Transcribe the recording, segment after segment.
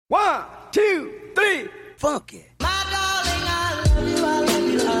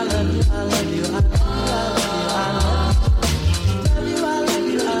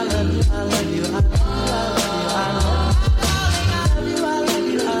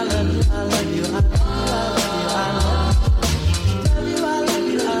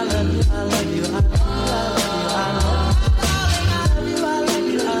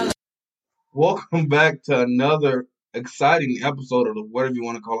Welcome back to another exciting episode of the whatever you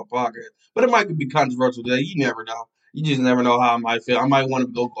want to call a podcast. But it might be controversial today. You never know. You just never know how I might feel. I might want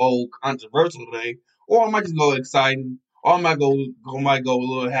to go old controversial today, or I might just go exciting, or I might go a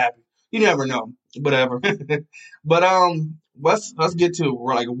little happy. You never know. Whatever. But let's get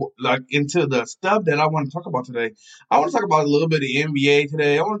to like into the stuff that I want to talk about today. I want to talk about a little bit of the NBA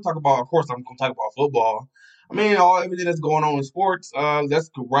today. I want to talk about, of course, I'm going to talk about football. I mean, everything that's going on in sports. Let's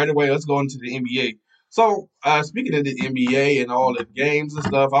go right away. Let's go into the NBA. So, speaking of the NBA and all the games and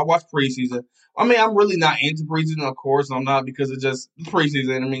stuff, I watch preseason. I mean, I'm really not into preseason, of course. I'm not because it's just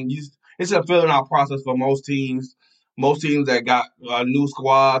preseason. I mean, it's a filling out process for most teams. Most teams that got new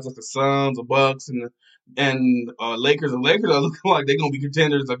squads, like the Suns, the Bucks, and Lakers. And Lakers are looking like they're gonna be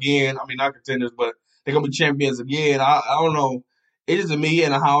contenders again. I mean, not contenders, but they're gonna be champions again. I don't know. It is me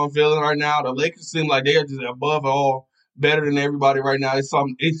and how I'm feeling right now. The Lakers seem like they are just above all, better than everybody right now. It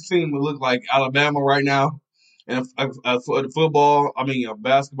seems to look like Alabama right now, and for the football, I mean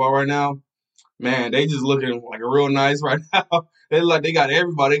basketball right now. Man, they just looking like a real nice right now. They look like they got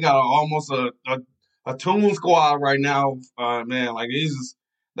everybody. They got almost a tune squad right now. Man, like it's just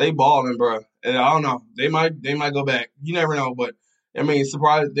they balling, bro. And I don't know. They might go back. You never know, but I mean,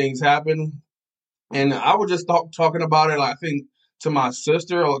 surprising things happen. And I was just talking about it, I think, to my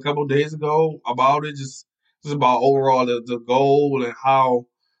sister a couple of days ago about it, just about overall the goal and how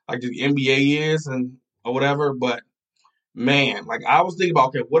like the NBA is and or whatever. But man, like I was thinking about,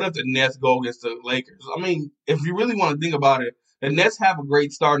 okay, what if the Nets go against the Lakers? I mean, if you really want to think about it, the Nets have a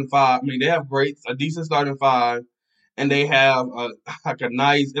great starting five. I mean, they have a decent starting five, and they have like a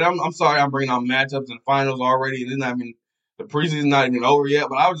nice. And I'm sorry, I'm bringing on matchups and finals already, and it's not even the preseason's not even over yet.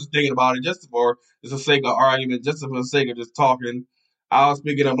 But I was just thinking about it just for the sake of argument, just for the sake of just talking. I was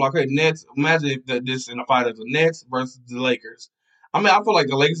speaking up like, hey, Nets. Imagine if this in the finals, the Nets versus the Lakers. I mean, I feel like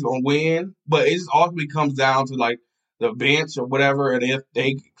the Lakers are gonna win, but it just ultimately comes down to like the bench or whatever, and if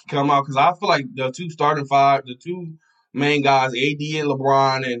they come out, because I feel like the two starting five, the two main guys, AD and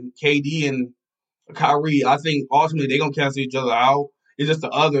LeBron and KD and Kyrie, I think ultimately they're gonna cancel each other out. It's just the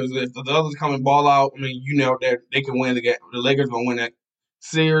others. If the others come and ball out, I mean, you know that they can win the game. The Lakers gonna win that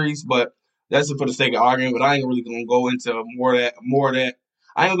series, but that's just for the sake of arguing. But I ain't really gonna go into more of that.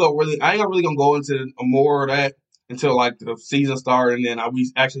 I ain't really gonna go into more of that until like the season start, and then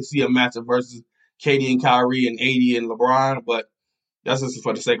we actually see a matchup versus KD and Kyrie and AD and LeBron. But that's just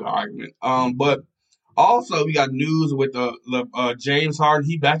for the sake of argument. But also we got news with James Harden.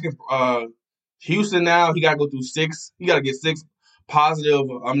 He back in Houston now. He got to go through six. He got to get six positive.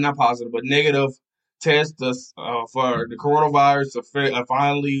 I'm not positive, but negative tests for the coronavirus to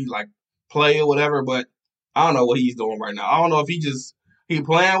finally like play or whatever. But I don't know what he's doing right now. I don't know if he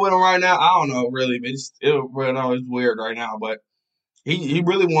playing with him right now. I don't know really. But it's weird right now. But he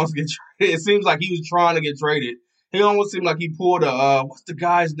really wants to get traded. It seems like he was trying to get traded. He almost seemed like he pulled what's the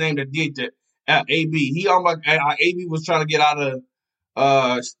guy's name that did that? AB. He almost AB was trying to get out of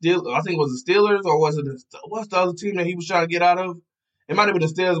still, I think it was the Steelers, or was it what's the other team that he was trying to get out of? It might have been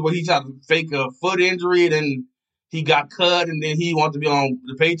the Steelers, where he tried to fake a foot injury, and then he got cut, and then he wanted to be on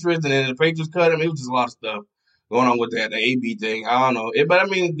the Patriots, and then the Patriots cut him. It was just a lot of stuff going on with that, the AB thing. I don't know, but I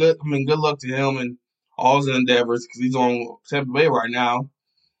mean, good luck to him and all his endeavors, because he's on Tampa Bay right now.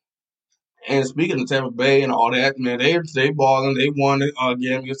 And speaking of Tampa Bay and all that, man, they balling. They won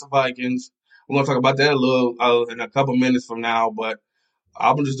again against the Vikings. We're gonna talk about that a little in a couple minutes from now, but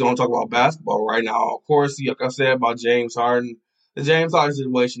I'm just going to talk about basketball right now. Of course, like I said about James Harden, the James Harden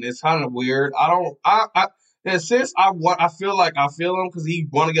situation is kind of weird. In a sense, I feel like I feel him because he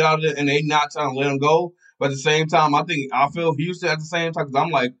want to get out of it and they not trying to let him go. But at the same time, I feel Houston at the same time because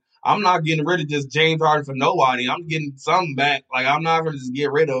I'm like, I'm not getting rid of just James Harden for nobody. I'm getting something back. Like, I'm not going to just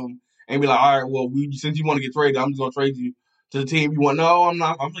get rid of him and be like, all right, well, since you want to get traded, I'm just going to trade you to the team you want. No, I'm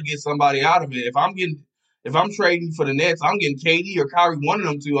not. I'm going to get somebody out of it. If I'm trading for the Nets, I'm getting KD or Kyrie, one of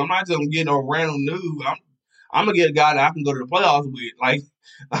them two. I'm not just gonna get no random dude. I'm gonna get a guy that I can go to the playoffs with. Like,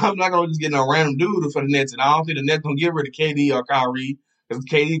 I'm not gonna just get no random dude for the Nets. And I don't think the Nets gonna get rid of KD or Kyrie because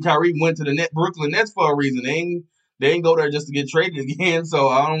KD and Kyrie went to the Brooklyn Nets for a reason. They ain't go there just to get traded again. So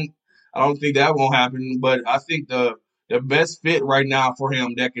I don't think that won't happen. But I think the best fit right now for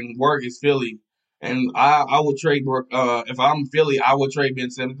him that can work is Philly. And I would trade Brook. If I'm Philly, I would trade Ben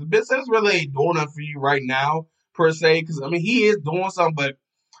Simmons. Ben Simmons really ain't doing nothing for you right now per se. Because I mean, he is doing something, but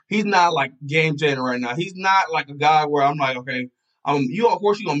he's not like game changer right now. He's not like a guy where I'm like, okay, you of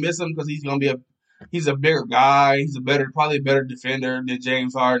course you're gonna miss him because he's a bigger guy. He's probably a better defender than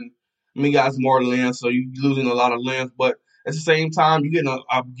James Harden. I mean, he got more length, so you're losing a lot of length. But at the same time, you're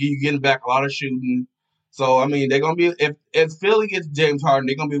getting back a lot of shooting. So I mean, they're gonna be if Philly gets James Harden,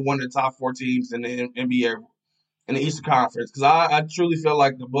 they're gonna be one of the top four teams in the NBA in the Eastern Conference. Because I truly feel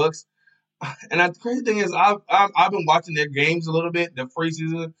like the Bucks. And the crazy thing is, I've been watching their games a little bit, the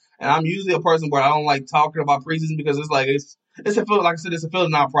preseason, and I'm usually a person where I don't like talking about preseason because it's like it's a feel like I said it's a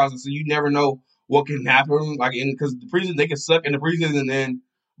filling out process, so you never know what can happen. Like because the preseason they can suck in the preseason and then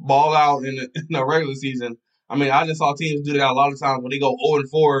ball out in the regular season. I mean, I just saw teams do that a lot of times when they go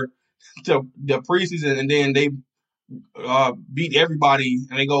 0-4 to the preseason and then they beat everybody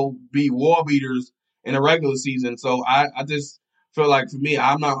and they go beat wall beaters in the regular season. So I just feel like for me,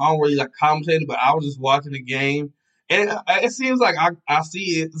 I don't really like commentating, but I was just watching the game. And it seems like I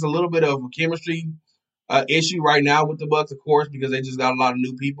see it's a little bit of a chemistry issue right now with the Bucks, of course, because they just got a lot of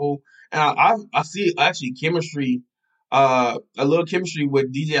new people. And I see actually chemistry, a little chemistry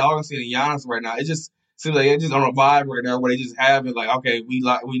with DJ Augustin and Giannis right now. It just seems like they're just on a vibe right now where they just have it like, okay, we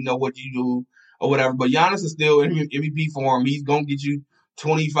know what you do or whatever. But Giannis is still in MVP form. He's gonna get you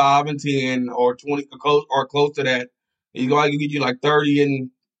 25 and 10 or 20 or close to that. He's going to get you like 30 and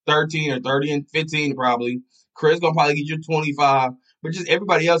 13 or 30 and 15 probably. Chris gonna probably get you 25. But just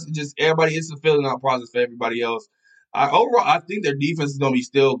everybody else, it's a filling out process for everybody else. Overall, I think their defense is gonna be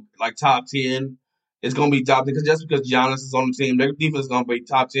still like top 10. It's gonna be top 10 because just because Giannis is on the team, their defense is gonna be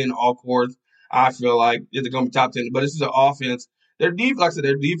top 10 all courts. I feel like it's gonna be top 10. But this is an offense. Like I said,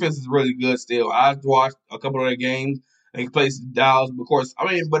 their defense is really good still. I've watched a couple of their games. They place Dallas, of course.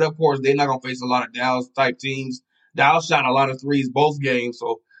 But of course, they're not gonna face a lot of Dallas type teams. Dallas shot a lot of threes both games,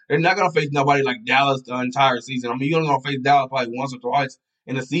 so they're not gonna face nobody like Dallas the entire season. I mean, you're only gonna face Dallas probably once or twice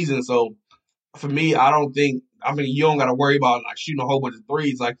in the season. So for me, I don't think. I mean, you don't got to worry about like shooting a whole bunch of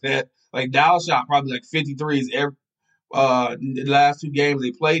threes like that. Like Dallas shot probably like 50 threes every the last two games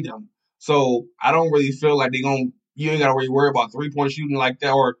they played them. So I don't really feel like they're gonna. You ain't got to really worry about 3-point shooting like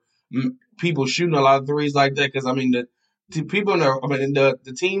that or people shooting a lot of threes like that. Because I mean,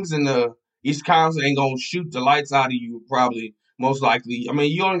 the teams in the East Conference ain't gonna shoot the lights out of you probably. Most likely. I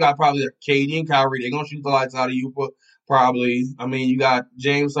mean, you only got probably Katie and Kyrie. They're gonna shoot the lights out of you, but probably. I mean, you got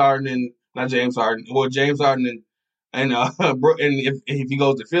James Harden and not James Harden. Well, James Harden and if he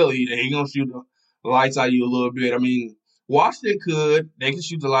goes to Philly, then he gonna shoot the lights out of you a little bit. I mean, Washington they can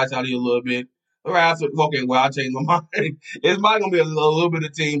shoot the lights out of you a little bit. Okay, well, I changed my mind. It's probably gonna be a little bit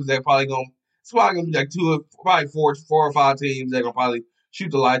of teams that probably gonna. It's probably gonna be like probably four or five teams that gonna probably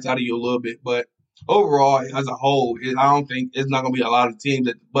shoot the lights out of you a little bit. But overall, as a whole, I don't think it's not gonna be a lot of teams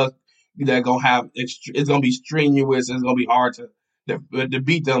that gonna have. It's gonna be strenuous. And it's gonna be hard to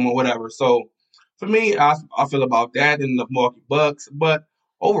beat them or whatever. So for me, I feel about that in the Milwaukee Bucks. But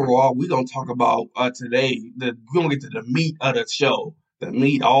overall, we're gonna talk about today. We're gonna get to the meat of the show. The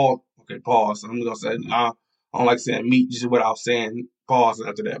meat all. Okay, pause. I'm gonna say I don't like saying meat just without saying pause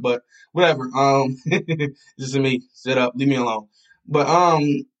after that. But whatever. Just me. Shut up. Leave me alone. But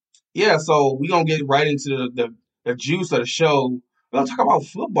yeah. So we gonna get right into the juice of the show. We're gonna talk about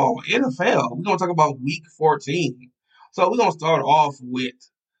football, NFL. We're gonna talk about Week 14. So we're gonna start off with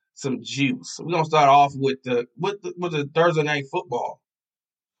some juice. We're gonna start off with the Thursday night football.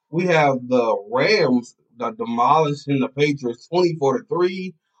 We have the Rams demolishing the Patriots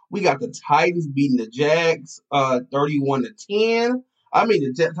 24-3. We got the Titans beating the Jags 31-10. I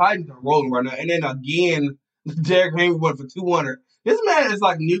mean, the Titans are rolling right now. And then again, Derrick Henry went for 200. This man is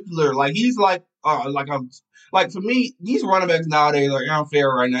like nuclear. Like he's like for me, these running backs nowadays are unfair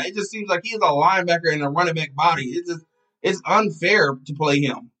right now. It just seems like he's a linebacker in a running back body. It's unfair to play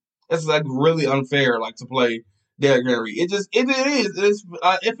him. It's like really unfair, like to play Derrick Henry. It is.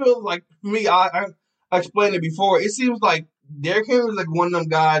 It feels like for me. I explained it before. It seems like Derrick Henry was like one of them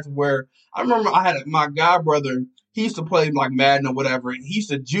guys where I remember I had my god brother. He used to play like Madden or whatever, and he used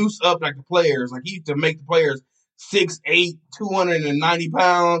to juice up like the players. Like he used to make the players 6'8", 290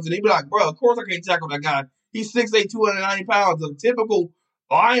 pounds, and he'd be like, "Bro, of course I can't tackle that guy. He's 6'8", 290 pounds. A typical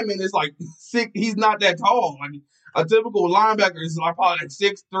lineman is like six. He's not that tall. Like a typical linebacker is like probably like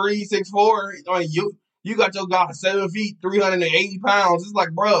 6'3", 6'4". I mean, you got your guy 7 feet, 380 pounds. It's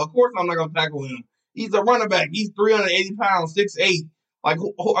like, bro, of course I'm not gonna tackle him. He's a running back. He's 380 pounds, 6'8". Like,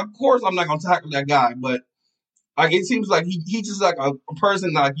 of course I'm not gonna tackle that guy. But like, it seems like he just like a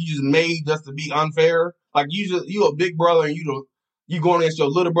person like you just made just to be unfair. Like you a big brother and you going against your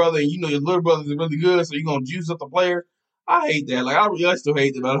little brother and you know your little brother's really good, so you're gonna juice up the players. I hate that. Like I still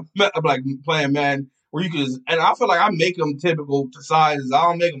hate that. But I'm like playing Madden where you can just, and I feel like I make them typical sizes. I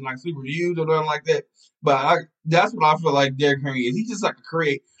don't make them like super huge or nothing like that. But that's what I feel like Derrick Henry is. He's just like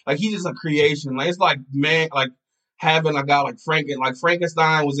he's just a creation. Like it's like man, like having a guy like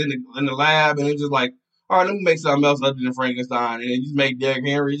Frankenstein was in the lab, and it's just like, all right, let me make something else other than Frankenstein, and then just make Derrick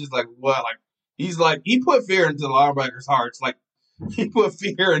Henry. He's just like what, like he put fear into the linebackers' hearts, like he put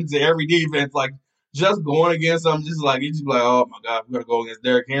fear into every defense, like just going against them, just like it's just like, oh my god, we're gonna go against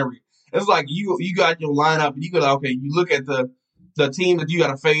Derrick Henry. It's like you got your lineup, and you go okay, you look at the team that you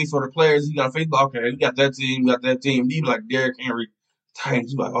got to face or the players you got to face. Okay, you got that team, you got that team. You be like Derrick Henry,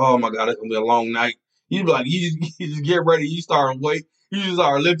 Titans. You be like, oh my god, it's gonna be a long night. You be like, you just get ready. You just start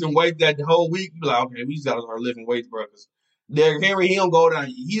lifting weights that whole week. You be like, okay, we just gotta start lifting weights, brothers. Derrick Henry, he don't go down.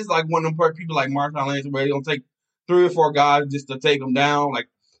 He's like one of them people like Marshawn Lynch, where he don't take 3 or 4 guys just to take him down.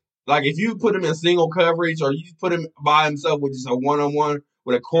 Like if you put him in single coverage or you put him by himself with just a one-on-one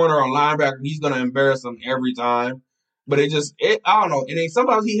with a corner or linebacker, he's gonna embarrass them every time. But I don't know. And then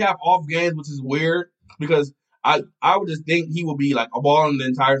sometimes he have off games, which is weird because I would just think he would be like a ball in the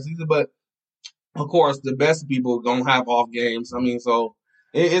entire season. But of course, the best people don't have off games. I mean, so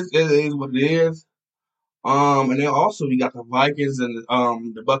it is what it is. And then also we got the Vikings and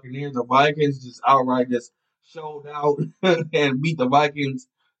the Buccaneers. The Vikings just outright just showed out and beat the Vikings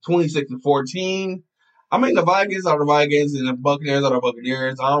 26-14. I mean, the Vikings are the Vikings and the Buccaneers are the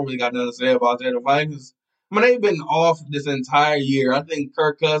Buccaneers. I don't really got nothing to say about that. The Vikings, I mean, they've been off this entire year. I think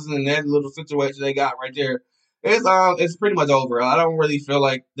Kirk Cousins and that little situation they got right there, it's pretty much over. I don't really feel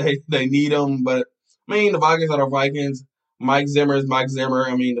like they need them, but I mean, the Vikings are the Vikings. Mike Zimmer is Mike Zimmer.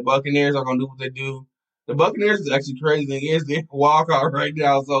 I mean, the Buccaneers are gonna do what they do. The Buccaneers is actually crazy thing is they're wild card right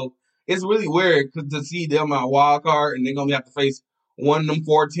now, so it's really weird to see them on a wild card and they're gonna have to face one of them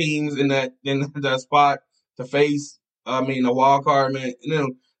 4 teams in that spot to face. I mean, the wild card man. And then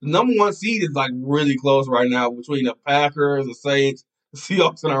the number 1 seed is like really close right now between the Packers, the Saints, the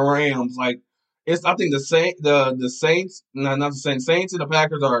Seahawks, and the Rams. Like I think the Saints, no, not the Saints and the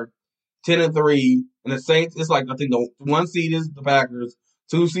Packers are 10-3, and the Saints. It's like I think the 1 seed is the Packers,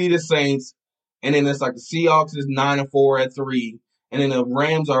 2 seed is Saints, and then it's like the Seahawks is 9-4 at 3, and then the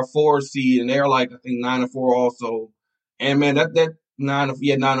Rams are 4 seed, and they're like I think 9-4 also. And man, that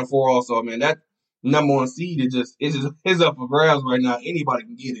 9-4 also. Man, that number 1 seed is up for grabs right now. Anybody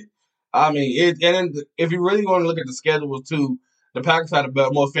can get it. I mean, and then if you really want to look at the schedules too, the Packers had the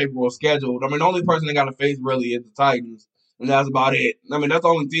most favorable schedule. I mean, the only person they got to face really is the Titans, and that's about it. I mean, that's the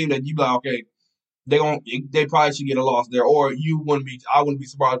only team that you be like, okay, they probably should get a loss there, or I wouldn't be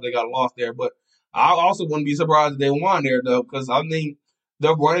surprised if they got a loss there, but I also wouldn't be surprised if they won there though, because I mean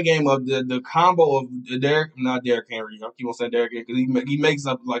the running game of the combo of not Derrick Henry. I keep on saying Derrick Henry because he makes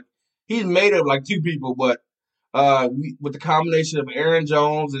up like he's made up like 2 people, but with the combination of Aaron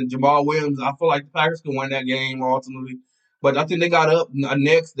Jones and Jamal Williams, I feel like the Packers can win that game ultimately. But I think they got up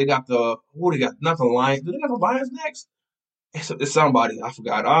next. They got who they got? Not the Lions. Do they got the Lions next? It's somebody. I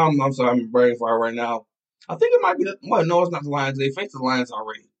forgot. I'm sorry. I'm brain fire right now. I think it might be well, no, it's not the Lions. They faced the Lions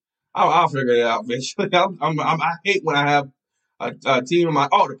already. I'll figure it out eventually. I hate when I have a team in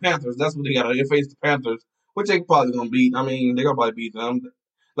the Panthers. That's what they got. They faced the Panthers, which they probably gonna beat. I mean, they're gonna probably beat them.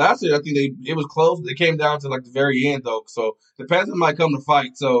 Last year, I think it was close. It came down to like the very end though. So the Panthers might come to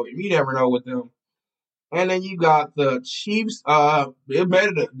fight. So you never know with them. And then you got the Chiefs.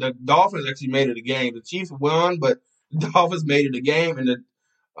 The Dolphins actually made it a game. The Chiefs won, but the Dolphins made it a game. And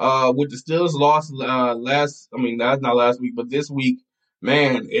with the Steelers lost I mean, that's not last week, but this week,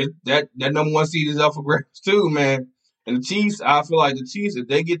 man, that number 1 seed is up for grabs too, man. And the Chiefs, I feel like the Chiefs, if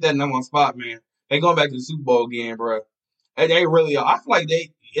they get that number 1 spot, man, they going back to the Super Bowl again, bro. And they really are. I feel like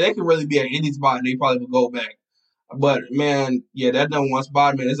they can really be at any spot and they probably will go back. But man, yeah, that number 1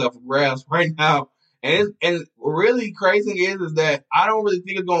 spot, man, is up for grabs right now. And really crazy is that I don't really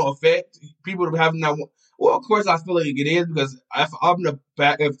think it's going to affect people having that one. Well, of course, I feel like it is because if I'm the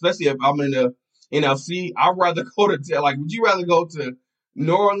back, especially if I'm in the NFC, I'd rather go to would you rather go to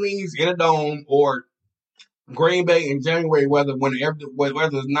New Orleans in a dome or Green Bay in January weather when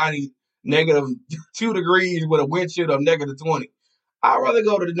it's 90 negative 2 degrees with a wind chill of negative 20? I'd rather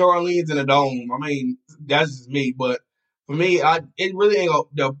go to the New Orleans in a dome. I mean, that's just me, but for me, it really ain't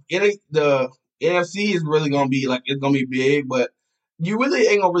the NFC is really gonna be like it's gonna be big, but you really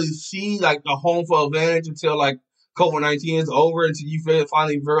ain't gonna really see like the home field advantage until like COVID-19 is over, until you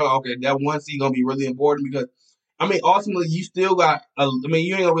finally figure out okay that 1 seed gonna be really important because I mean ultimately you still got you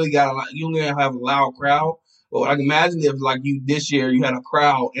ain't gonna really got a lot, you only gonna have a loud crowd. But like imagine if like you this year you had a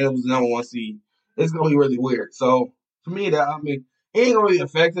crowd and it was the number 1 seed, it's gonna be really weird. So for me I mean it ain't gonna really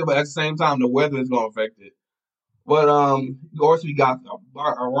affect it, but at the same time, the weather is gonna affect it. But of course, we got the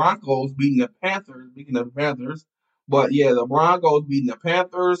Broncos beating the Panthers. Speaking of the Panthers, but yeah, the Broncos beating the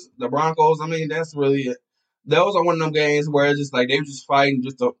Panthers. The Broncos. I mean, that's really it. Those are one of them games where it's just like they were just fighting,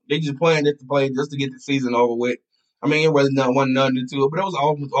 they just playing just to play, just to get the season over with. I mean, it wasn't nothing to it, but it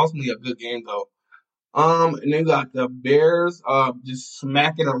was ultimately a good game though. And then got the Bears just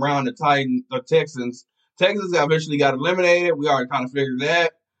smacking around the Texans. Texans eventually got eliminated. We already kind of figured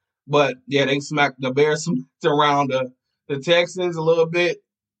that. But yeah, the Bears smacked around the Texans a little bit.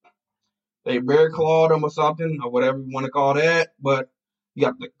 They bear clawed them or something, or whatever you want to call that. But you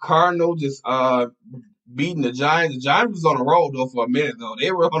got the Cardinals just beating the Giants. The Giants was on a roll though for a minute though.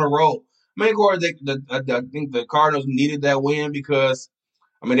 They were on a roll. I mean, of course, I think the Cardinals needed that win because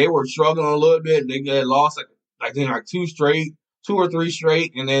I mean, they were struggling a little bit. They got lost I think like two or three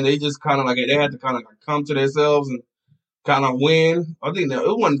straight, and then they just kind of like they had to kind of like come to themselves and kind of win. I think that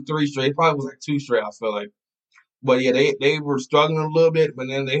it wasn't three straight, it probably was like two straight. I feel like, but yeah, they were struggling a little bit, but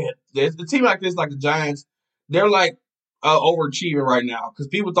then the team like this, like the Giants, they're like overachieving right now because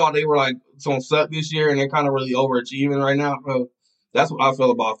people thought they were like gonna suck this year, and they're kind of really overachieving right now. So that's what I feel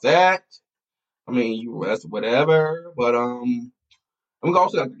about that. I mean, that's whatever, but and we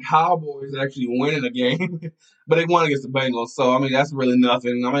also got the Cowboys actually winning a game, but they won against the Bengals. So I mean, that's really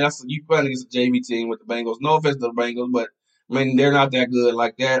nothing. I mean, that's you playing against a JV team with the Bengals. No offense to the Bengals, but I mean they're not that good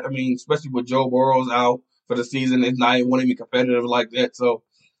like that. I mean, especially with Joe Burrow's out for the season, it's not even be competitive like that. So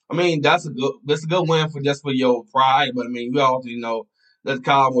I mean, that's a good win for your pride. But I mean, we all know that the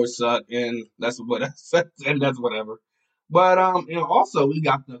Cowboys suck, and that's whatever. But also we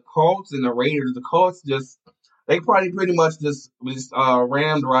got the Colts and the Raiders. The Colts just they probably pretty much just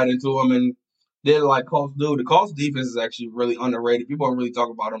rammed right into them and did like Colts do. The Colts defense is actually really underrated. People don't really talk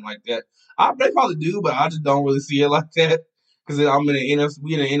about them like that. They probably do, but I just don't really see it like that because I'm in the NFC,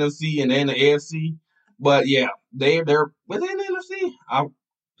 we in the NFC and they in the AFC. But yeah, they're within the NFC.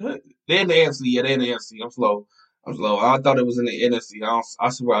 They're in the AFC. Yeah, they're in the AFC. I'm slow. I thought it was in the NFC. I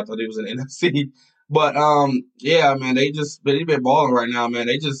swear I thought it was in the NFC. But yeah, man, they've been balling right now, man.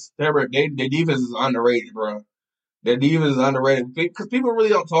 Their defense is underrated, bro. Their defense is underrated because people really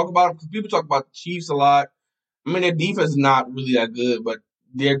don't talk about it. Because people talk about the Chiefs a lot. I mean, their defense is not really that good, but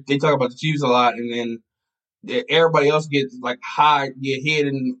they talk about the Chiefs a lot, and then everybody else gets get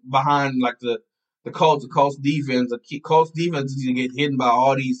hidden behind like the Colts defense. The Colts defense is gonna get hidden by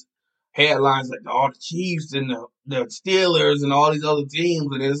all these headlines like all the Chiefs and the Steelers and all these other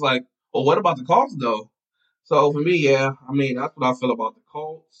teams, and it's like, well, what about the Colts though? So for me, yeah, I mean that's what I feel about the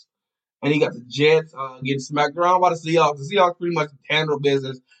Colts. And he got the Jets getting smacked around by the Seahawks. The Seahawks pretty much handled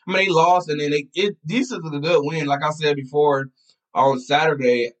business. I mean, they lost, and then this is a good win. Like I said before on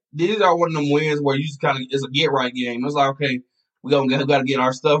Saturday, these are one of them wins where you just kind of it's a get right game. It's like, okay, we got to get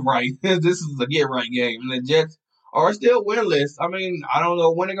our stuff right. This is a get right game, and the Jets are still winless. I mean, I don't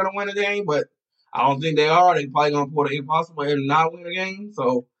know when they're gonna win the game, but I don't think they are. They probably gonna pull the impossible and not win a game.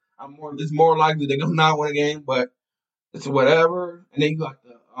 So it's more likely they're gonna not win a game, but it's whatever. And then you got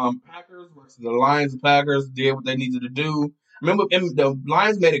the Packers versus the Lions. The Packers did what they needed to do. Remember, the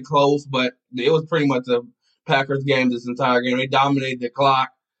Lions made it close, but it was pretty much a Packers game this entire game. They dominated the clock.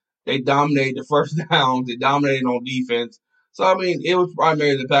 They dominated the first downs. They dominated on defense. So, I mean, it was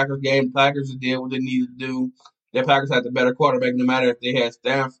primarily the Packers game. The Packers did what they needed to do. The Packers had the better quarterback no matter if they had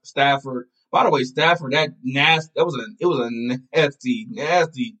Stafford. By the way, Stafford, it was a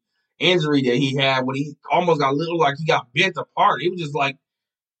nasty injury that he had when he almost got little like he got bent apart. It was just like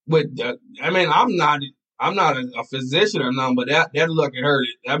I mean, I'm not a physician or nothing, but that look it hurt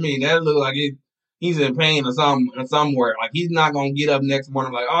it. I mean, that looked like he's in pain or somewhere. Like he's not gonna get up next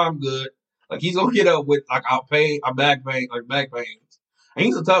morning like, oh, I'm good. Like he's gonna get up with like a back pain, like back pains. And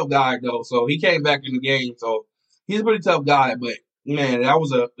he's a tough guy though, so he came back in the game. So he's a pretty tough guy. But man, that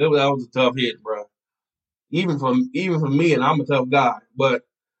was a tough hit, bro. Even for me, and I'm a tough guy, but.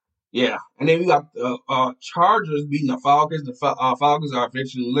 Yeah, and then we got the Chargers beating the Falcons. The Falcons are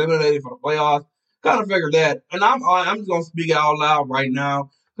officially eliminated for the playoffs. Kind of figured that, and I'm just gonna speak it out loud right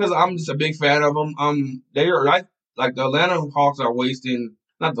now because I'm just a big fan of them. They are like the Atlanta Hawks are wasting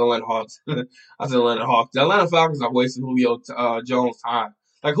not the Atlanta Hawks. I said Atlanta Hawks. The Atlanta Falcons are wasting Julio Jones' time.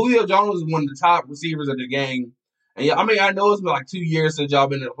 Like Julio Jones is one of the top receivers in the game, and yeah, I mean I know it's been like 2 years since y'all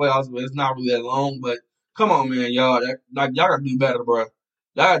been in the playoffs, but it's not really that long. But come on, man, y'all, y'all gotta do better, bro.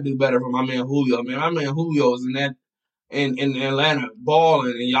 Y'all gotta do better for my man Julio, man. My man Julio is in Atlanta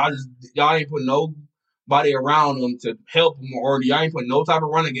balling, and y'all ain't put nobody around him to help him, or y'all ain't put no type of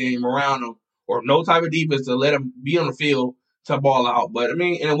running game around him, or no type of defense to let him be on the field to ball out. But I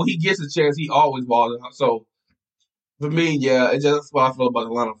mean, and when he gets a chance, he always balls out. So For me, yeah, it's just that's what I feel about the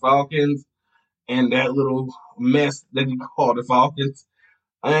Atlanta Falcons and that little mess that you call the Falcons.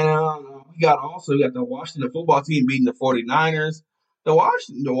 And we got the Washington football team beating the 49ers.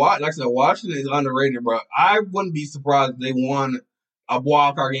 Like I said, Washington is underrated, bro. I wouldn't be surprised if they won a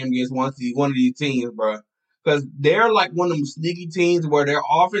wild card game against one of these teams, bro. Because they're like one of them sneaky teams where their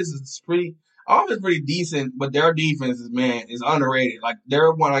offense pretty decent, but their defense is underrated. Like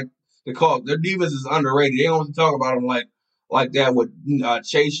they're one like they call it, their defense is underrated. They don't talk about them like that with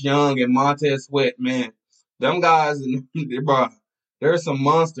Chase Young and Montez Sweat, man. Them guys and bro, they're some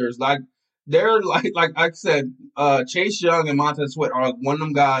monsters. They're like I said, Chase Young and Montez Sweat are like one of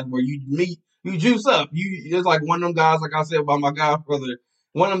them guys where you juice up. It's like one of them guys, like I said about my guy brother,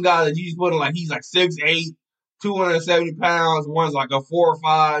 one of them guys that you just put in like he's like 6'8", 270 pounds, one's like a 4 or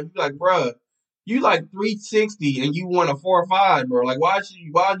 5. You like, bruh, you like 360 and you want a 4 or 5, bro. Like why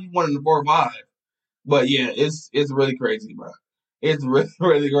you want a 4 or 5? But yeah, it's really crazy, bro. It's really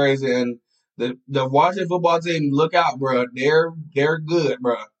really crazy, and the Washington football team, look out, bro. They're good,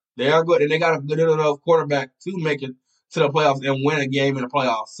 bro. They are good, and they got a good enough quarterback to make it to the playoffs and win a game in the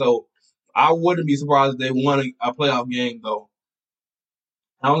playoffs. So I wouldn't be surprised if they won a playoff game, though.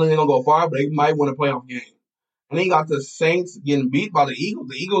 I don't think they're gonna go far, but they might win a playoff game. And then you got the Saints getting beat by the Eagles.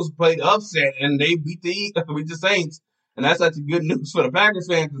 The Eagles played upset and they beat beat the Saints. And that's actually good news for the Packers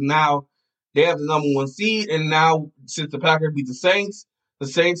fans because now they have the #1 seed. And now since the Packers beat the Saints and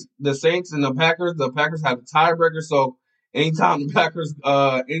the Packers have the tiebreaker. So anytime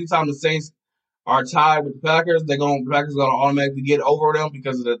the Saints are tied with the Packers, the Packers gonna automatically get over them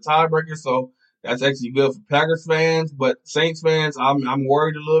because of the tiebreaker. So that's actually good for Packers fans, but Saints fans, I'm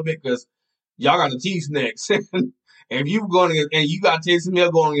worried a little bit because y'all got the Chiefs next. And if you going against, and you got Taysom Hill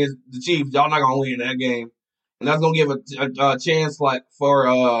going against the Chiefs, y'all not gonna win that game. And that's gonna give a chance like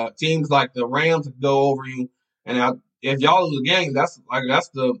for teams like the Rams to go over you. And if y'all lose the game, that's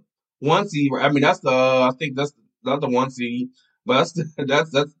the 1 seed. I mean, I think that's not the 1 seed, but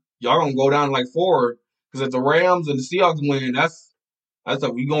that's y'all gonna go down like 4 because if the Rams and the Seahawks win, that's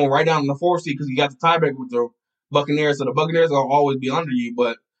like we going right down in the 4 seed because you got the tiebreaker with the Buccaneers, so the Buccaneers will always be under you.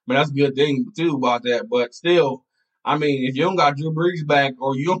 But that's a good thing too about that. But still, I mean, if you don't got Drew Brees back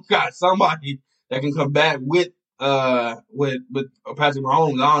or you don't got somebody that can come back with Patrick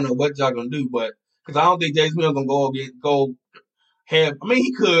Mahomes, I don't know what y'all gonna do. But because I don't think Jason Hill gonna go have. I mean,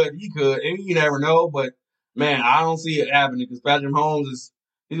 he could, and you never know. But man, I don't see it happening because Patrick Mahomes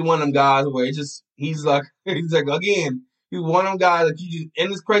he's one of them guys where he's like again. He's one of them guys that you just,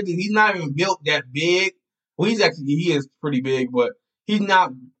 and it's crazy. He's not even built that big. Well, he is pretty big, but he's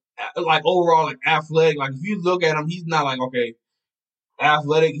not like overall like athletic. Like if you look at him, he's not like okay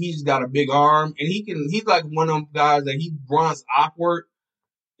athletic. He's just got a big arm, and he's like one of them guys that he runs awkward.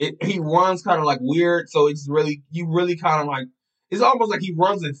 He runs kind of like weird, so you really kind of like it's almost like he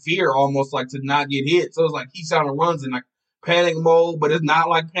runs in fear, almost like to not get hit. So it's like he kind of runs in like panic mode, but it's not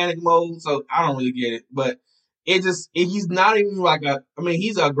like panic mode. So I don't really get it, but he's not even like I mean,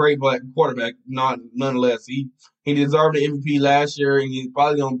 he's a great black quarterback, nonetheless. He deserved the MVP last year, and he's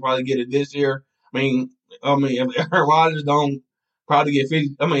probably gonna get it this year. If Aaron Rodgers don't probably get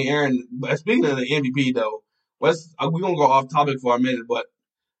 50, Aaron. But speaking of the MVP though, we're gonna go off topic for a minute, but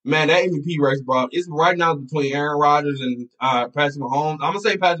man, that MVP race, bro, it's right now between Aaron Rodgers and Patrick Mahomes. I'm gonna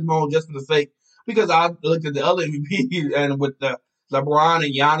say Patrick Mahomes just for the sake because I looked at the other MVP and with the LeBron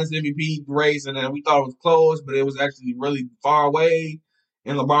and Giannis MVP race, and then we thought it was close, but it was actually really far away,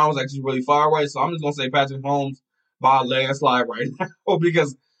 and LeBron was actually really far away. So I'm just gonna say Patrick Mahomes by a landslide right now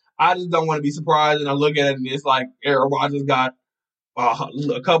because I just don't want to be surprised. And I look at it and it's like Aaron Rodgers got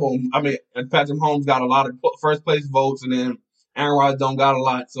a couple. Patrick Mahomes got a lot of first place votes, and then Aaron Rodgers don't got a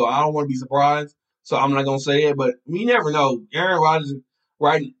lot. So I don't want to be surprised. So I'm not gonna say it, but we never know. Aaron Rodgers,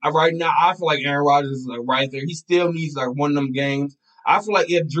 right now, I feel like Aaron Rodgers is like right there. He still needs like one of them games. I feel like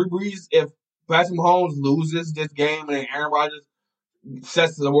if Patrick Mahomes loses this game and then Aaron Rodgers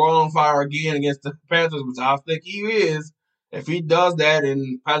sets the world on fire again against the Panthers, which I think he is, if he does that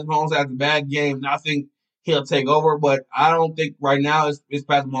and Patrick Mahomes has a bad game, I think he'll take over. But I don't think right now it's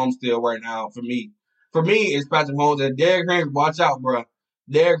Patrick Mahomes still right now for me. For me, it's Patrick Mahomes and Derrick Henry. Watch out, bro.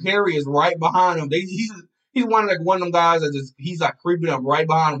 Derrick Henry is right behind him. He's one of them guys that he's like creeping up right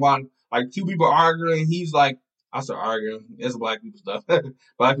behind him while like two people are arguing. He's like, I start arguing. It's black people stuff.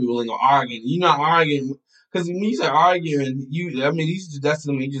 Black people ain't gonna argue. You're not arguing because when you say arguing, that's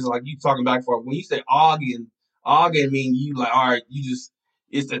to me just like you talking back and forth. When you say arguing mean you like all right,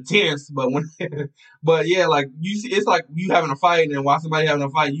 it's intense. But but yeah, like you see, it's like you having a fight and while somebody having a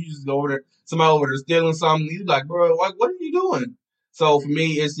fight, you just go over there, somebody over there stealing something. You like, bro, what are you doing? So for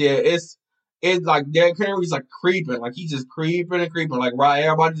me, it's it's like Derrick Henry's like creeping, like he's just creeping and creeping, like right,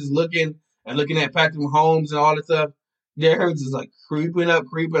 everybody just looking and looking at Patrick Mahomes and all this stuff. Derrick Henry's just like creeping up,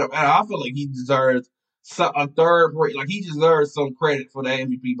 and I feel like he deserves a third, like he deserves some credit for that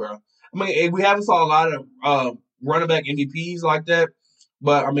MVP, bro. I mean, we haven't saw a lot of running back MVPs like that,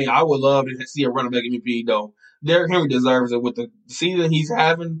 but I mean, I would love to see a running back MVP though. Derrick Henry deserves it with the season he's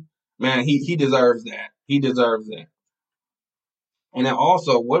having. Man, he deserves that. He deserves that. And then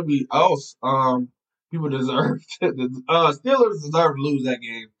also, what we else people deserve Steelers deserve to lose that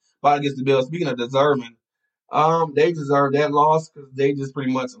game, but against the Bills. Speaking of deserving, they deserve that loss because they just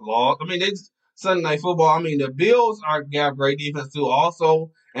pretty much lost. I mean, they just Sunday Night Football. I mean, the Bills got great defense too,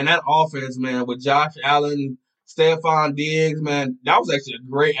 also, and that offense, man, with Josh Allen, Stephon Diggs, man, that was actually a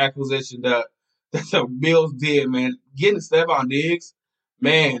great acquisition that the Bills did, man. Getting Stephon Diggs,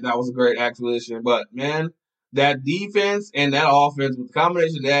 man, that was a great acquisition. But man, that defense and that offense with the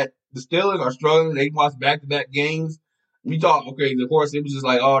combination of that, the Steelers are struggling. They lost back-to-back games. We thought, okay, of course, it was just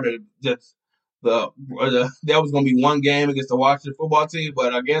like, oh, that was going to be one game against the Washington football team,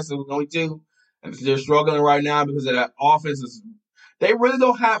 but I guess it was only two. And they're struggling right now because of that offense. They really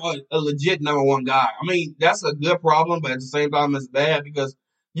don't have a legit number one guy. I mean, that's a good problem, but at the same time, it's bad because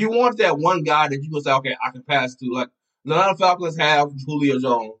you want that one guy that you can say, okay, I can pass to. Like, the Atlanta Falcons have Julio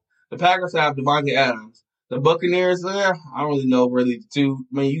Jones. The Packers have Devontae Adams. The Buccaneers, I don't really know really the two.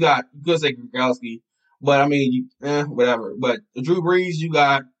 I mean, you could say Gronkowski, but I mean, whatever. But Drew Brees, you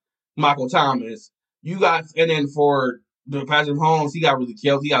got Michael Thomas. You got, and then for the Patrick Mahomes, he got really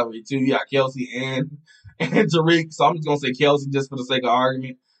Kelsey. He got really two. You got Kelsey and Derrick. So I'm just gonna say Kelsey just for the sake of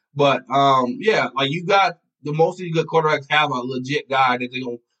argument. But yeah, like you got the most of the good quarterbacks have a legit guy that they're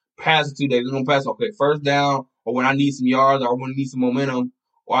gonna pass it to. They're gonna pass, okay, first down, or when I need some yards, or when I need some momentum,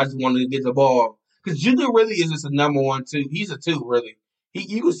 or I just want to get the ball. Because Juju really is just a number one, two. He's a two, really.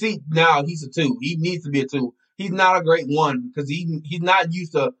 You can see now he's a two. He needs to be a two. He's not a great one because he's not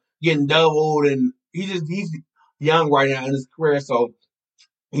used to getting doubled, and he's young right now in his career, so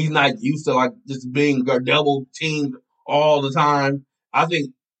he's not used to like just being double teamed all the time. I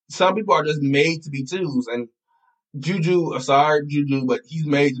think some people are just made to be twos, and Juju, sorry, Juju, but he's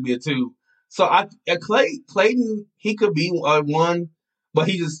made to be a two. So Clayton, he could be one, but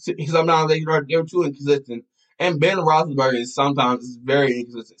sometimes they're too inconsistent. And Ben Roethlisberger is sometimes very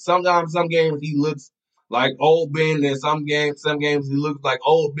inconsistent. Sometimes some games he looks like old Ben, and some games he looks like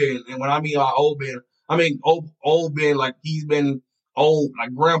old Ben. And when I mean old Ben, I mean old Ben like he's been old,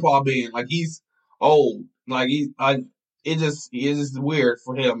 like Grandpa Ben, like he's old, like it's just weird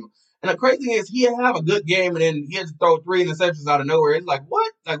for him. And the crazy thing is, he have a good game, and then he had to throw 3 interceptions out of nowhere. It's like,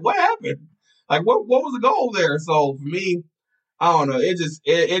 what? Like, what happened? Like, what was the goal there? So for me, I don't know. It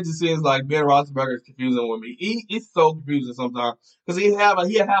just seems like Ben Roethlisberger is confusing with me. He's so confusing sometimes because he had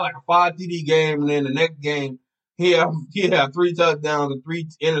like a 5 TD game, and then the next game he have 3 touchdowns and 3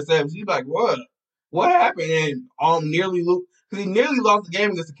 interceptions. He's like, what? What happened? And nearly lose because he nearly lost the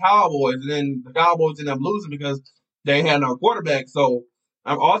game against the Cowboys, and then the Cowboys ended up losing because they had no quarterback. So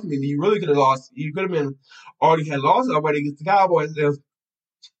ultimately, you really could have lost. You could have been already had lost already against the Cowboys if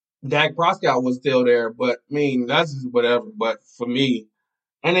Dak Prescott was still there. But I mean, that's just whatever. But for me,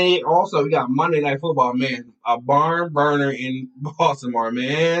 and then also we got Monday Night Football, man, a barn burner in Baltimore,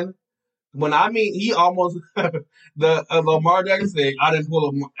 man. When I mean, he almost the Lamar Jackson said, I didn't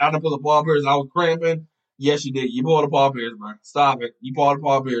pull the Paul Pierce. I was cramping. Yes, you did. You pulled the Paul Pierce, man. Stop it. You pulled the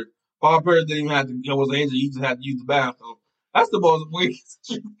Paul Pierce. Paul Pierce didn't even have to. It was injured. He just had to use the bathroom. That's the most weird.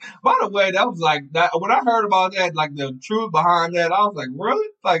 By the way, that was like that. When I heard about that, like the truth behind that, I was like, really?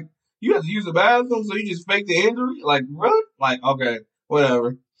 Like you have to use the bathroom, so you just fake the injury? Like really? Like okay,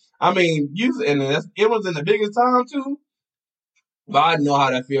 whatever. I mean, it was in the biggest time too. But I know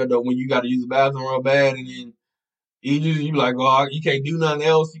how that feel though when you got to use the bathroom real bad, and then you like, well, you can't do nothing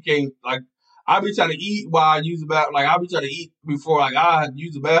else. You can't like. I be trying to eat while I use the bathroom. Like I be trying to eat before like I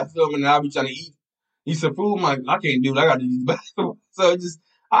use the bathroom, and then I be trying to eat some food. I'm like, I can't do it. I got to use the bathroom. So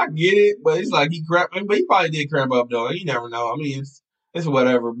I get it, but it's like he cramp. But he probably did cramp up though. You never know. I mean, it's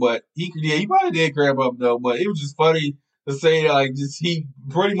whatever. But he probably did cramp up though. But it was just funny to say that like he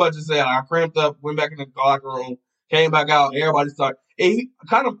pretty much just said I cramped up, went back in the locker room, came back out. Everybody started. And he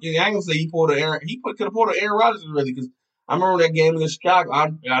kind of, I ain't gonna say he pulled could have pulled an Aaron Rodgers really because I remember that game against Chicago.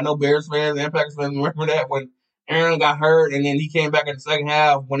 I know Bears fans and Packers fans remember that when Aaron got hurt and then he came back in the second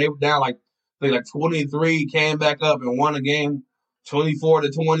half when they were down like 23, came back up and won the game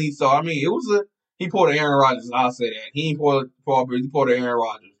 24-20. So I mean, he pulled an Aaron Rodgers. I'll say that he pulled Paul Pierce. He pulled an Aaron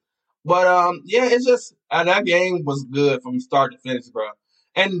Rodgers. But yeah, it's just that game was good from start to finish, bro.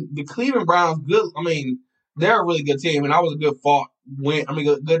 And the Cleveland Browns, good. I mean, they're a really good team, and that was a good fought win. I mean,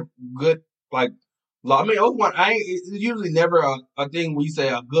 a good like. I mean, it was one. It's usually never a thing we say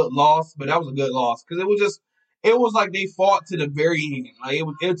a good loss, but that was a good loss because it was like they fought to the very end. Like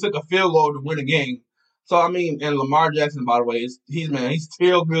it took a field goal to win a game. So I mean, and Lamar Jackson, by the way, he's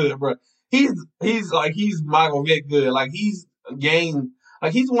still good, bro. He's Michael Vick good. Like he's a game.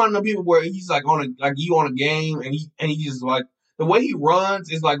 Like he's one of the people where he's like you on a game, and he just like the way he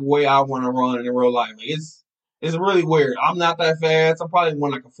runs is like the way I want to run in real life. Like it's really weird. I'm not that fast. I'm probably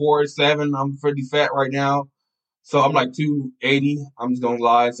one like a 4.7. I'm pretty fat right now. So I'm like 280. I'm just gonna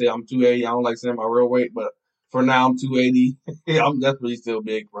lie and say I'm 280. I don't like saying my real weight, but for now I'm 280. I'm definitely still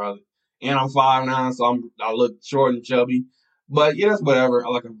big, probably. And I'm 5'9", so I look short and chubby. But yeah, that's whatever. I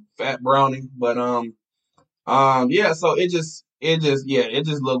like a fat brownie. But yeah, so it just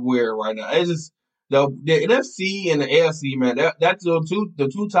look weird right now. It just the NFC and the AFC, man, that's the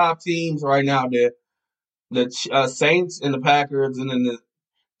two top teams right now. The Saints and the Packers, and then the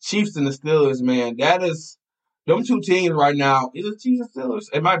Chiefs and the Steelers, man. That is them two teams right now. Is it Chiefs and Steelers?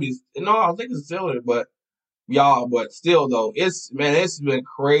 It might be. No, I think it's Steelers, but but still though, it's been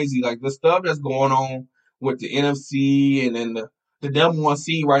crazy. Like the stuff that's going on with the NFC and then the number one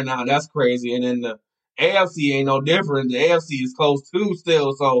seed right now, that's crazy. And then the AFC ain't no different. The AFC is close too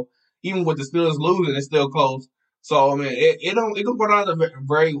still. So even with the Steelers losing, it's still close. So I mean, it gonna go down to it's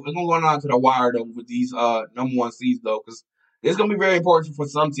gonna go down to the wire though with these number one seeds though, because it's gonna be very important for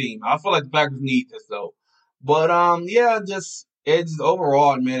some team. I feel like the Packers need this though. But yeah, it's just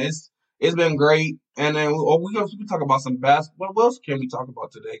overall, man, it's been great. And then we talk about some basketball. What else can we talk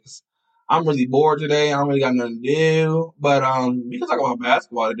about today? Because I'm really bored today. I don't really got nothing to do. But we can talk about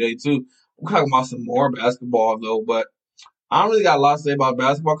basketball today too. We're talking about some more basketball though. But I don't really got a lot to say about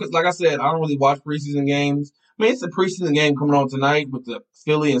basketball because, like I said, I don't really watch preseason games. I mean, it's a preseason game coming on tonight with the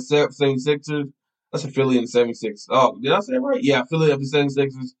Philly and 76ers. That's a Philly and 76ers. Oh, did I say it right? Yeah, Philly and the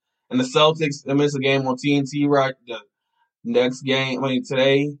 76ers and the Celtics. I mean, it's a game on TNT, right? The next game, I mean,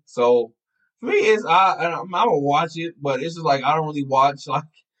 today. So for me, I'm gonna watch it, but it's just like I don't really watch like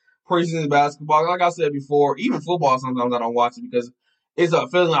preseason basketball. Like I said before, even football sometimes I don't watch it because it's a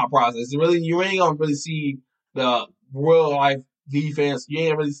filling out process. It's really you ain't gonna really see the real life defense. You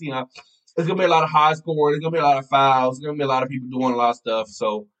ain't really see it's gonna be a lot of high scoring. It's gonna be a lot of fouls. It's gonna be a lot of people doing a lot of stuff.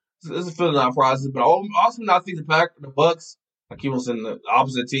 So it's a filling out process. But also not see the Bucks. I keep on saying the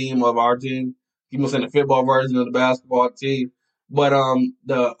opposite team of our team. Keep on saying the football version of the basketball team. But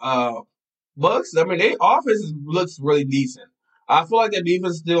the Bucks, I mean, their offense looks really decent. I feel like their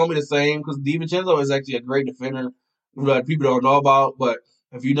defense is still gonna be the same because DiVincenzo is actually a great defender that people don't know about. But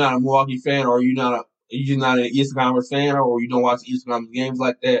if you're not a Milwaukee fan or you're just not an Eastern Conference fan or you don't watch Eastern Conference games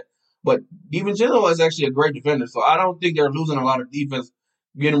like that, but DiVincenzo is actually a great defender. So I don't think they're losing a lot of defense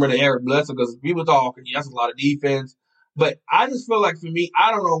getting rid of Eric Bledsoe because people thought, okay, that's a lot of defense. But I just feel like for me,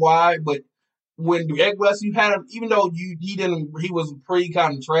 I don't know why, but when Eric Bledsoe, you had him, even though he was pretty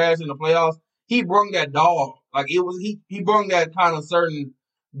kind of trash in the playoffs. He brought that dog, like he brought that kind of certain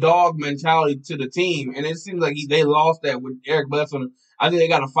dog mentality to the team, and it seems like they lost that with Eric Bledsoe. I think they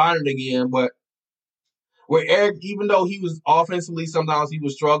got to find it again, but where Eric, even though he was offensively, sometimes he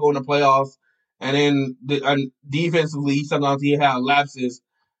would struggle in the playoffs, and then defensively, sometimes he had lapses.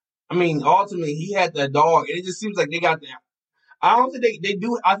 I mean, ultimately, he had that dog, and it just seems like they got that. I don't think they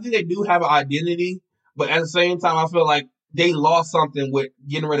do. I think they do have an identity, but at the same time, I feel like they lost something with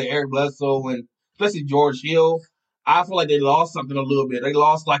getting rid of Eric Bledsoe and especially George Hill. I feel like they lost something a little bit. They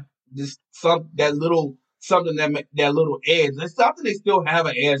lost like this that little something that little edge. It's something they still have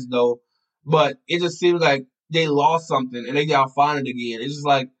an edge though, but it just seems like they lost something and they gotta find it again. It's just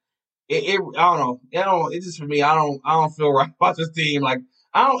like I don't know. It's just for me. I don't feel right about this team. Like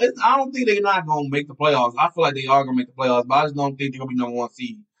I don't think they're not gonna make the playoffs. I feel like they are gonna make the playoffs, but I just don't think they're gonna be number one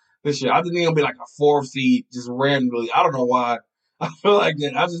seed this year. I think they're gonna be like a fourth seed just randomly. I don't know why. I feel like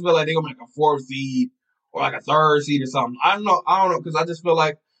that. I just feel like they're gonna be like a fourth seed or like a third seed or something. I don't know. Because I just feel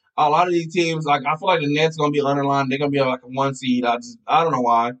like a lot of these teams, like I feel like the Nets gonna be underlined. They're gonna be like a one seed. I don't know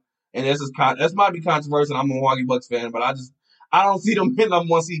why. And this might be controversial. I'm a Milwaukee Bucks fan, but I don't see them hitting number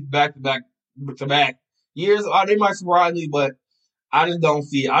one seed back to back years. They might surprise me, but I just don't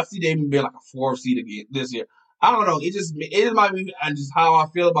see it. I see them being like a fourth seed again this year. I don't know. It might be just how I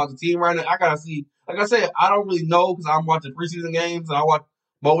feel about the team right now. I gotta see. Like I said, I don't really know because I'm watching preseason games and I watch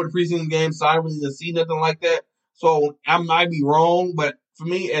both of the preseason games, so I don't really see nothing like that. So I might be wrong, but for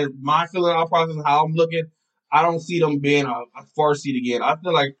me and my feeling out process and how I'm looking, I don't see them being a fourth seed again. I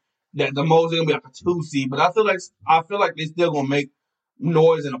feel like that the most is gonna be like a two seed, but I feel like they still gonna make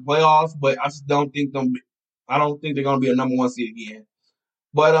noise in the playoffs, but I just don't think them. I don't think they're gonna be a number one seed again.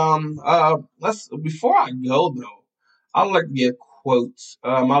 But let's before I go though, I'd like to get a quotes.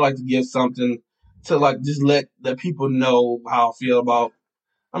 I like to give something to like just let the people know how I feel about.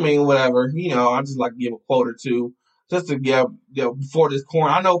 I mean, whatever. I just like to give a quote or two just to give before this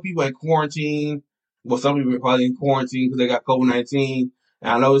quarantine. I know people in quarantine. Well, some people are probably in quarantine because they got COVID-19.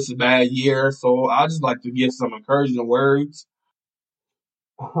 And I know it's a bad year, so I just like to give some encouraging words.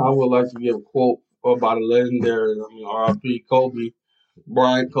 I would like to give a quote about a legendary, R.I.P. Kobe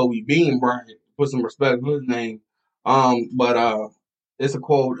Bean Bryant. Put some respect on his name. But it's a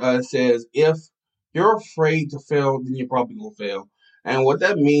quote. It says, "If you're afraid to fail, then you're probably gonna fail." And what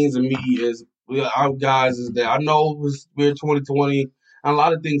that means to me is, our guys, is that I know we're 2020, and a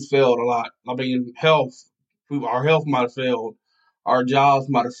lot of things failed a lot. I mean, our health might have failed, our jobs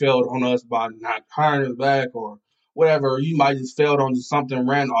might have failed on us by not hiring us back or whatever. You might just failed on just something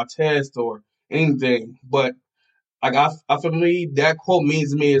random, a test or anything. But like for me, that quote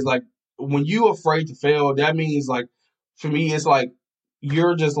means to me is like when you afraid to fail, that means like for me, it's like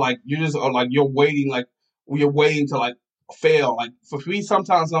you're waiting you're waiting to like fail. Like for me,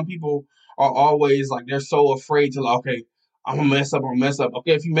 sometimes some people are always like they're so afraid to like, okay, I'm gonna mess up,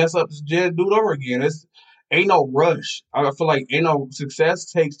 Okay, if you mess up, just do it over again. It's ain't no rush. I feel like ain't no success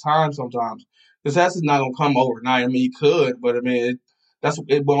takes time sometimes. Success is not gonna come overnight. I mean, you could, but I mean, that's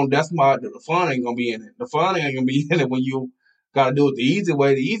why the fun ain't gonna be in it. The fun ain't gonna be in it when you gotta do it the easy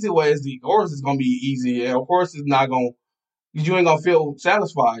way. The easy way is of course it's gonna be easy, and of course it's not gonna you ain't gonna feel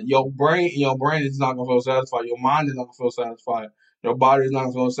satisfied. Your brain is not gonna feel satisfied. Your mind is not gonna feel satisfied. Your body is not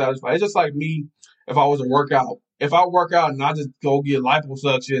gonna feel satisfied. It's just like me if I was to work out. If I work out and I just go get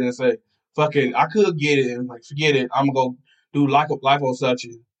liposuction and say, fuck it, I could get it and like forget it. I'm gonna go do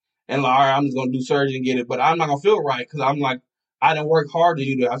liposuction and like, all right, I'm just gonna do surgery and get it. But I'm not gonna feel right because I'm like, I didn't work hard to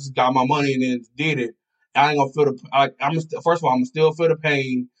do that. I just got my money and then did it. I ain't gonna feel first of all, I'm gonna still feel the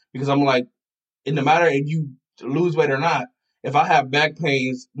pain because I'm like, it no matter if you lose weight or not, if I have back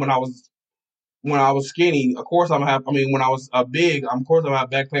pains when I was skinny, of course I'm gonna have. I mean, when I was big, of course I'm gonna have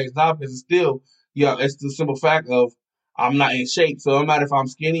back pains now because it's still, it's the simple fact of I'm not in shape. So no matter if I'm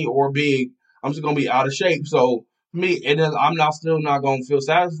skinny or big, I'm just gonna be out of shape. So for me, I'm not still not gonna feel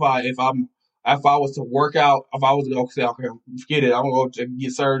satisfied if I was to work out. If I was to say, okay, forget it, I'm gonna go to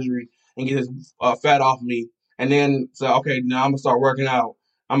get surgery and get this fat off me, and then say, okay, now I'm gonna start working out.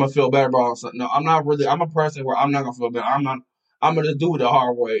 I'm gonna feel better about something. No, I'm not really. I'm a person where I'm not gonna feel better. I'm not. I'm gonna just do it the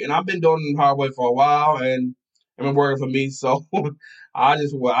hard way, and I've been doing it the hard way for a while, and it's been working for me. So for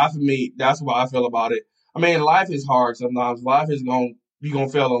me, that's what I feel about it. I mean, life is hard sometimes. Life is you gonna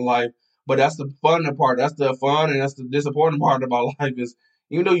fail in life, but that's the fun part. That's the fun, and that's the disappointing part about life is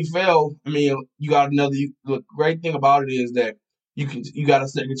even though you fail. I mean, you got another. The great thing about it is that you got a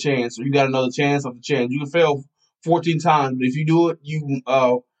second chance, or you got another chance of the chance. You can fail 14 times, but if you do it, you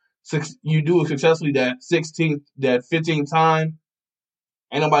do it successfully that 15th time,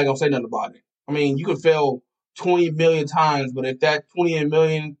 ain't nobody gonna say nothing about it. I mean, you could fail 20 million times, but if that 20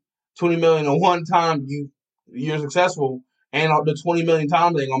 million and one time you're successful, and the 20 million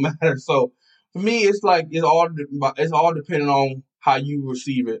times ain't gonna matter. So for me, it's like it's all depending on how you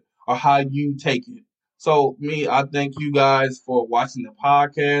receive it or how you take it. So me, I thank you guys for watching the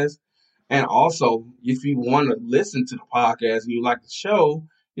podcast. And also, if you want to listen to the podcast and you like the show,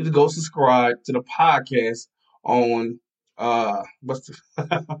 you can go subscribe to the podcast on what's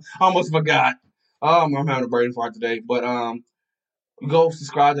I almost forgot. I'm having a brain fart today, but go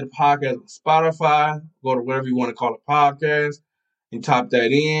subscribe to the podcast on Spotify. Go to whatever you want to call a podcast and type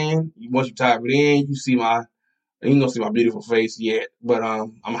that in. Once you type it in, you ain't gonna see my beautiful face yet, but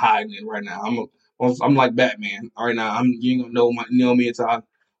I'm hiding it right now. I'm like Batman right now. You ain't gonna know me until I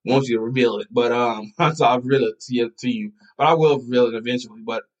want you to reveal it, but until I reveal it to you. But I will reveal it eventually.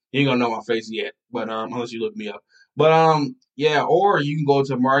 But you ain't gonna know my face yet. But unless you look me up. But yeah. Or you can go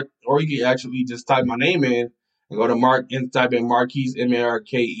to Mark, or you can actually just type my name in and go to Mark and type in Marquise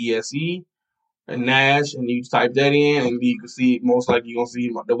Markese and Nash, and you type that in, and you can see most likely you're gonna see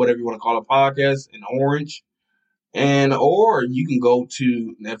whatever you want to call a podcast in orange. And or you can go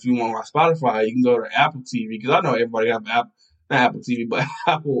to if you want my Spotify, you can go to Apple TV because I know everybody have Apple, not Apple TV, but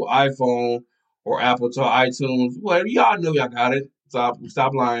Apple iPhone or Apple to iTunes. Whatever y'all know, y'all got it.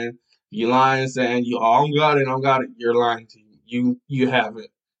 Stop lying. You lying saying you all got it, I don't got it. You're lying to you. You have it.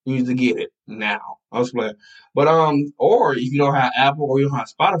 You need to get it now. I was playing, but or if you don't have Apple or you don't have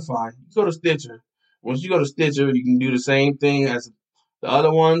Spotify, you go to Stitcher. Once you go to Stitcher, you can do the same thing as the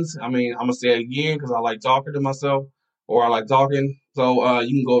other ones. I mean, I'm gonna say it again because I like talking to myself or I like talking. So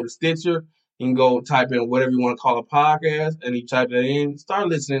you can go to Stitcher. You can go type in whatever you want to call a podcast, and you type that in, start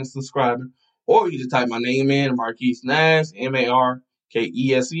listening, subscribing, or you just type my name in, Marquise Nash,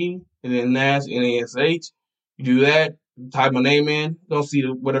 Markese, and then Nash, Nash. You do that, type my name in, go see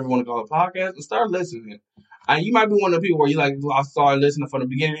whatever you want to call it podcast, and start listening. And you might be one of the people where you like, I started listening from the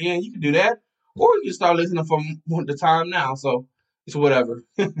beginning to the end. You can do that, or you can start listening from the time now. So it's whatever.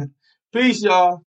 Peace, y'all.